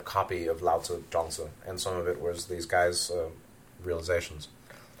straight-up copy of Lao Tzu Zhuangzi, and some of it was these guys' realizations.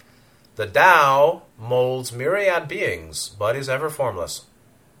 The Tao molds myriad beings, but is ever formless.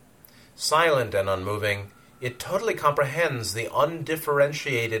 Silent and unmoving, it totally comprehends the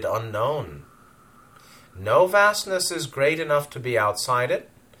undifferentiated unknown. No vastness is great enough to be outside it.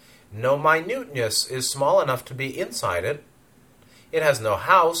 No minuteness is small enough to be inside it. It has no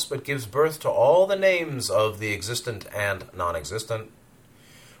house, but gives birth to all the names of the existent and non-existent.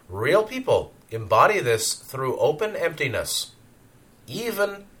 Real people embody this through open emptiness,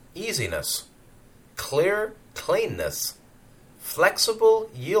 even easiness, clear cleanness, flexible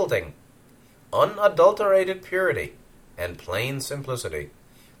yielding, unadulterated purity, and plain simplicity,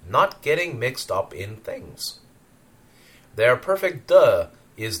 not getting mixed up in things. Their perfect De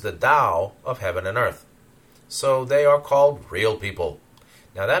is the Tao of heaven and earth. So they are called real people.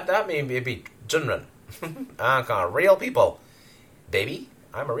 Now that may be Zhenren. Real people. Baby,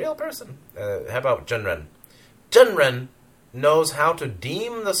 I'm a real person. How about Zhenren? Zhenren knows how to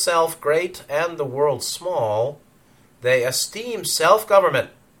deem the self great and the world small. They esteem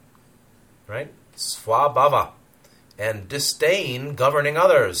self-government, right? Swabhava. And disdain governing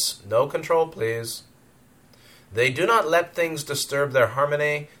others. No control, please. They do not let things disturb their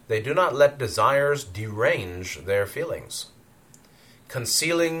harmony. They do not let desires derange their feelings.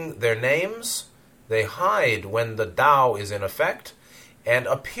 Concealing their names, they hide when the Tao is in effect and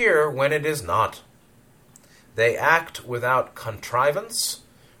appear when it is not. They act without contrivance,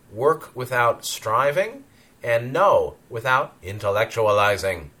 work without striving, and know without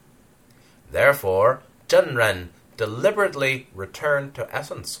intellectualizing. Therefore, Zhenren deliberately return to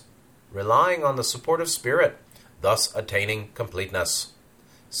essence, relying on the support of spirit, thus attaining completeness.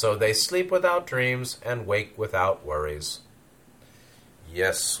 So they sleep without dreams and wake without worries.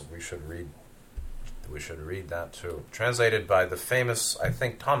 Yes, we should read that too. Translated by the famous, I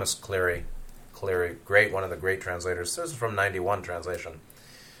think, Thomas Cleary. Cleary, one of the great translators. This is from 91 translation.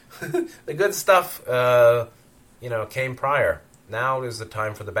 The good stuff, came prior. Now is the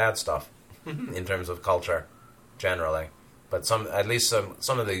time for the bad stuff, in terms of culture, generally. But some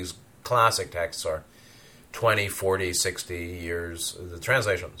of these classic texts are 20, 40, 60 years. The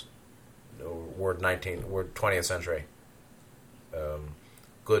translations, word 20th century.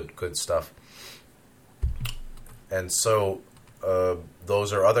 Good stuff. And so,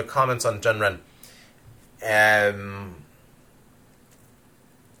 those are other comments on Zhenren.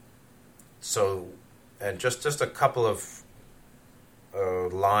 So, and just a couple of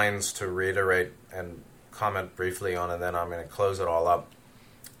lines to reiterate and comment briefly on, and then I'm going to close it all up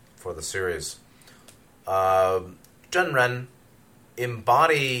for the series. Zhenren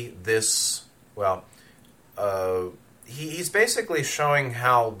embody this, he's basically showing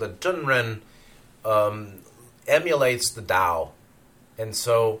how the Zhenren emulates the Tao. And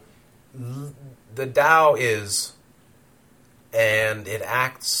so the Tao is, and it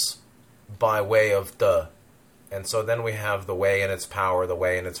acts by way of the. And so then we have the way and its power, the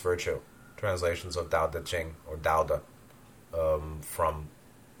way and its virtue. Translations of Tao Te Ching, or Tao Te, from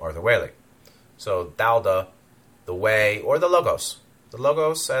Arthur Waley. So Tao Te, the way, or the Logos. The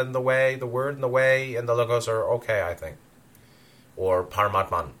Logos and the way, the word and the way and the Logos are okay, I think. Or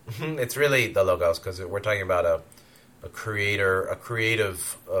Paramatman. It's really the Logos, because we're talking about a creator, a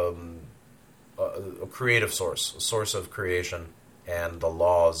creative source, a source of creation and the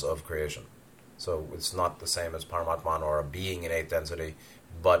laws of creation. So it's not the same as Paramatman or a being in eighth density,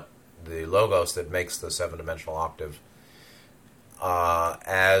 but the Logos that makes the seven-dimensional octave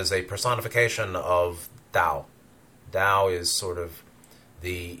as a personification of Tao. Tao is sort of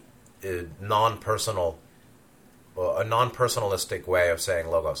the non-personal, a non-personalistic way of saying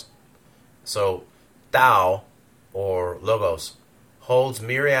Logos. So Tao, or Logos, holds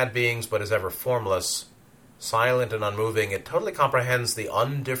myriad beings but is ever formless, silent and unmoving. It totally comprehends the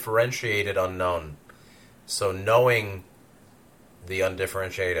undifferentiated unknown. So knowing the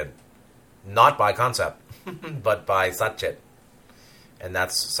undifferentiated, not by concept, but by Satchit. And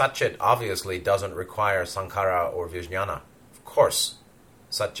that's Satchit obviously doesn't require Sankhara or Vijnana. Of course,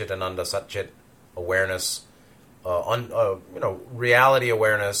 Satchit Ananda, Satchit awareness, reality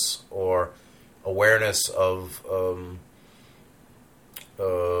awareness, or awareness of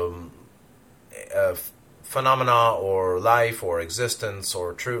phenomena or life or existence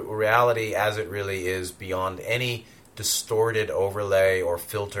or true reality as it really is, beyond any distorted overlay or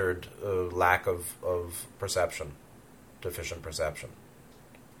filtered lack of perception, deficient perception,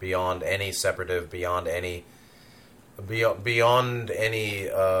 beyond any separative, beyond any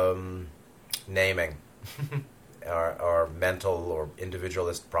naming our mental or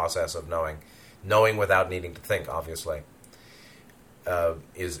individualist process of knowing without needing to think, obviously,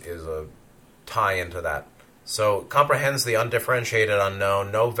 is a tie into that. So comprehends the undifferentiated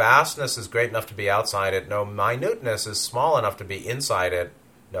unknown. No vastness is great enough to be outside it. No minuteness is small enough to be inside it.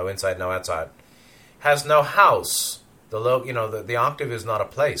 No inside, no outside. Has no house. The octave is not a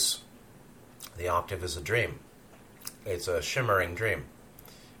place. The octave is a dream. It's a shimmering dream.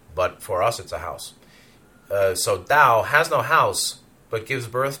 But for us, it's a house. So Tao has no house, but gives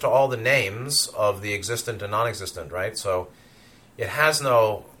birth to all the names of the existent and non-existent, right? So it has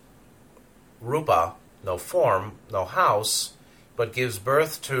no rupa, no form, no house, but gives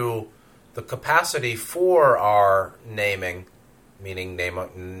birth to the capacity for our naming, meaning name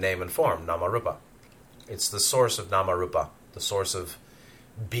and form, nama-rupa. It's the source of nama-rupa, the source of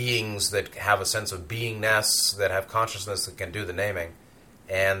beings that have a sense of beingness, that have consciousness that can do the naming,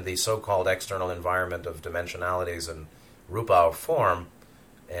 and the so-called external environment of dimensionalities and rupa, or form,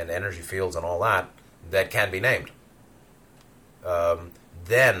 and energy fields and all that can be named.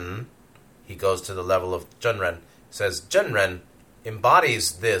 Then he goes to the level of Zhenren. Says Zhenren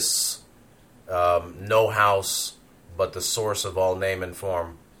embodies this no house, but the source of all name and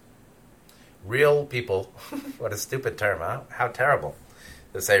form. Real people, what a stupid term, huh? How terrible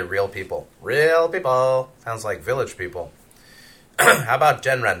to say real people. Real people sounds like village people. How about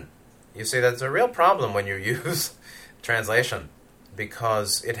Zhenren? You see, that's a real problem when you use translation,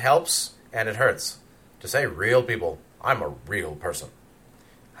 because it helps and it hurts. To say real people, I'm a real person.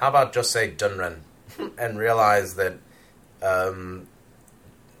 How about just say Zhenren? and realize that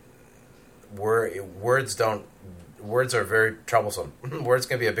words are very troublesome. Words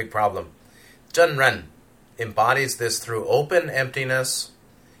can be a big problem. Zhenren embodies this through open emptiness,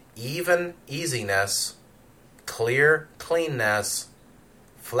 even easiness, clear cleanness,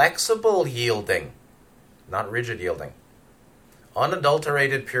 flexible yielding, not rigid yielding,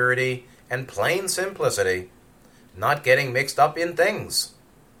 unadulterated purity, and plain simplicity, not getting mixed up in things,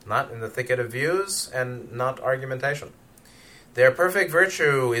 not in the thicket of views, and not argumentation. Their perfect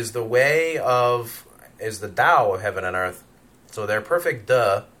virtue is the Tao of heaven and earth. So their perfect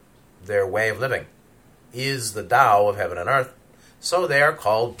their way of living, is the Tao of heaven and earth. So they are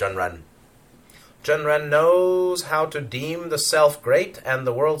called Zhenren. Zhenren knows how to deem the self great and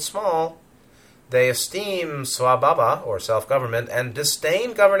the world small. They esteem Swabhava, or self-government, and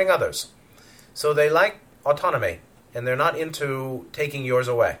disdain governing others. So they like autonomy, and they're not into taking yours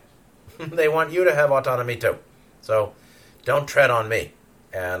away. They want you to have autonomy too. So don't tread on me,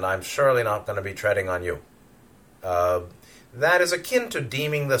 and I'm surely not going to be treading on you. That is akin to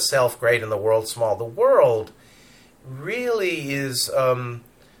deeming the self great and the world small. The world really is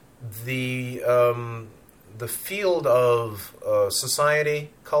the field of society,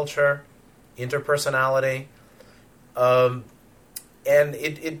 culture, interpersonality, and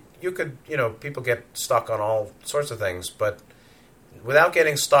people get stuck on all sorts of things, but without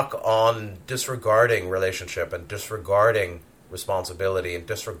getting stuck on disregarding relationship and disregarding responsibility and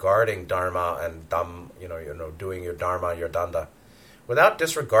disregarding dharma and doing your dharma, your danda, without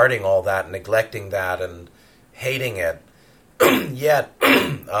disregarding all that, neglecting that, and hating it, yet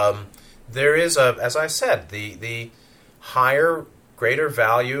there is as I said, the higher, greater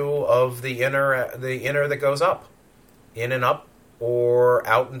value of the inner that goes up, in and up, or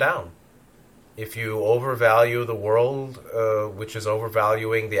out and down. If you overvalue the world, which is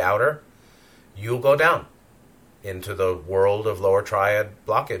overvaluing the outer, you'll go down into the world of lower triad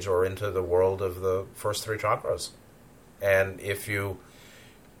blockage, or into the world of the first three chakras. And if you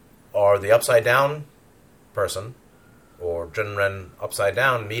are the upside down person, or Zhenren upside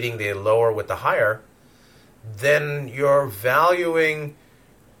down, meeting the lower with the higher, then you're valuing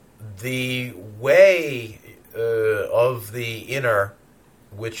the way of the inner,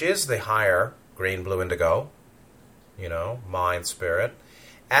 which is the higher, green, blue, indigo, mind, spirit,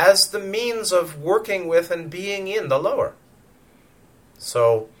 as the means of working with and being in the lower.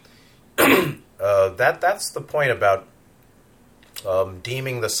 So that's the point about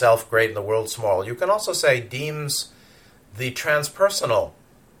deeming the self great and the world small. You can also say deems the transpersonal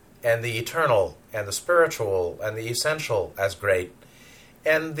and the eternal and the spiritual and the essential as great,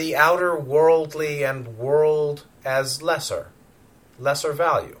 and the outer worldly and world as lesser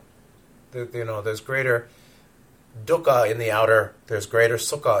value. There's greater dukkha in the outer, there's greater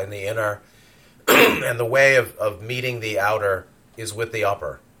sukha in the inner, and the way of meeting the outer is with the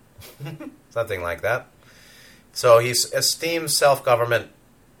upper. Something like that. So he esteems self-government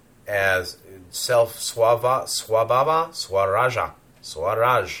as self-swabhava, swaraja,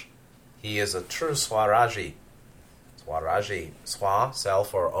 swaraj. He is a true swaraji. Swaraji, swa,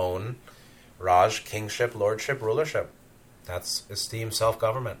 self or own, raj, kingship, lordship, rulership. That's esteemed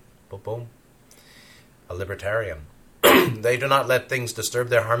self-government. Boom, boom. A libertarian. They do not let things disturb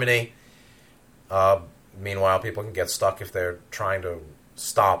their harmony. Meanwhile, people can get stuck if they're trying to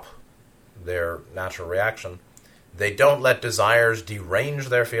stop their natural reaction. They don't let desires derange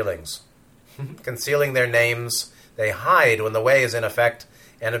their feelings. Concealing their names, they hide when the way is in effect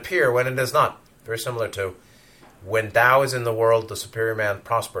and appear when it is not. Very similar to when Tao is in the world, the superior man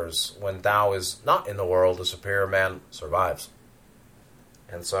prospers. When Tao is not in the world, the superior man survives.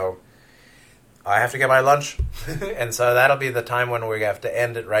 And so I have to get my lunch, and so that'll be the time when we have to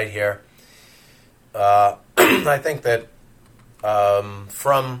end it right here. I think that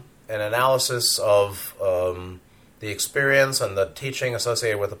from an analysis of the experience and the teaching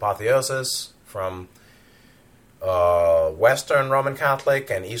associated with apotheosis from Western Roman Catholic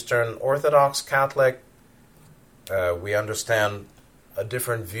and Eastern Orthodox Catholic, we understand a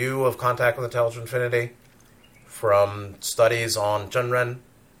different view of contact with intelligent infinity. From studies on Zhenren,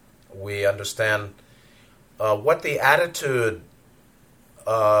 we understand what the attitude,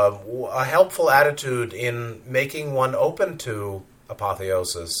 a helpful attitude in making one open to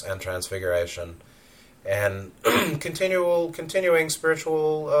apotheosis and transfiguration, and continuing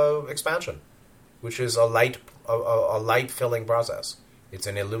spiritual expansion, which is a light filling process. It's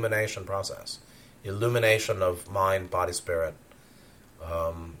an illumination process, illumination of mind, body, spirit,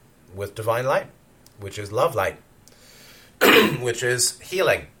 with divine light, which is love light, which is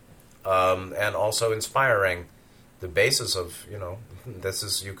healing, and also inspiring. The basis of, this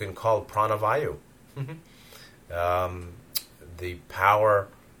is, you can call pranavayu. The power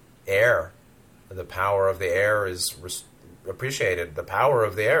air, the power of the air is appreciated. The power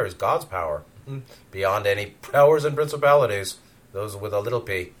of the air is God's power, beyond any powers and principalities, those with a little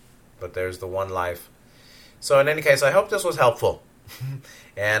p, but there's the one life. So in any case, I hope this was helpful.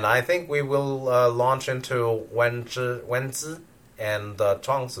 And I think we will launch into Wenzi and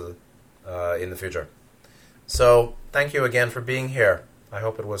Zhuangzi in the future. So thank you again for being here. I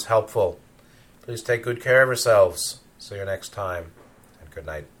hope it was helpful. Please take good care of yourselves. See you next time, and good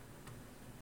night.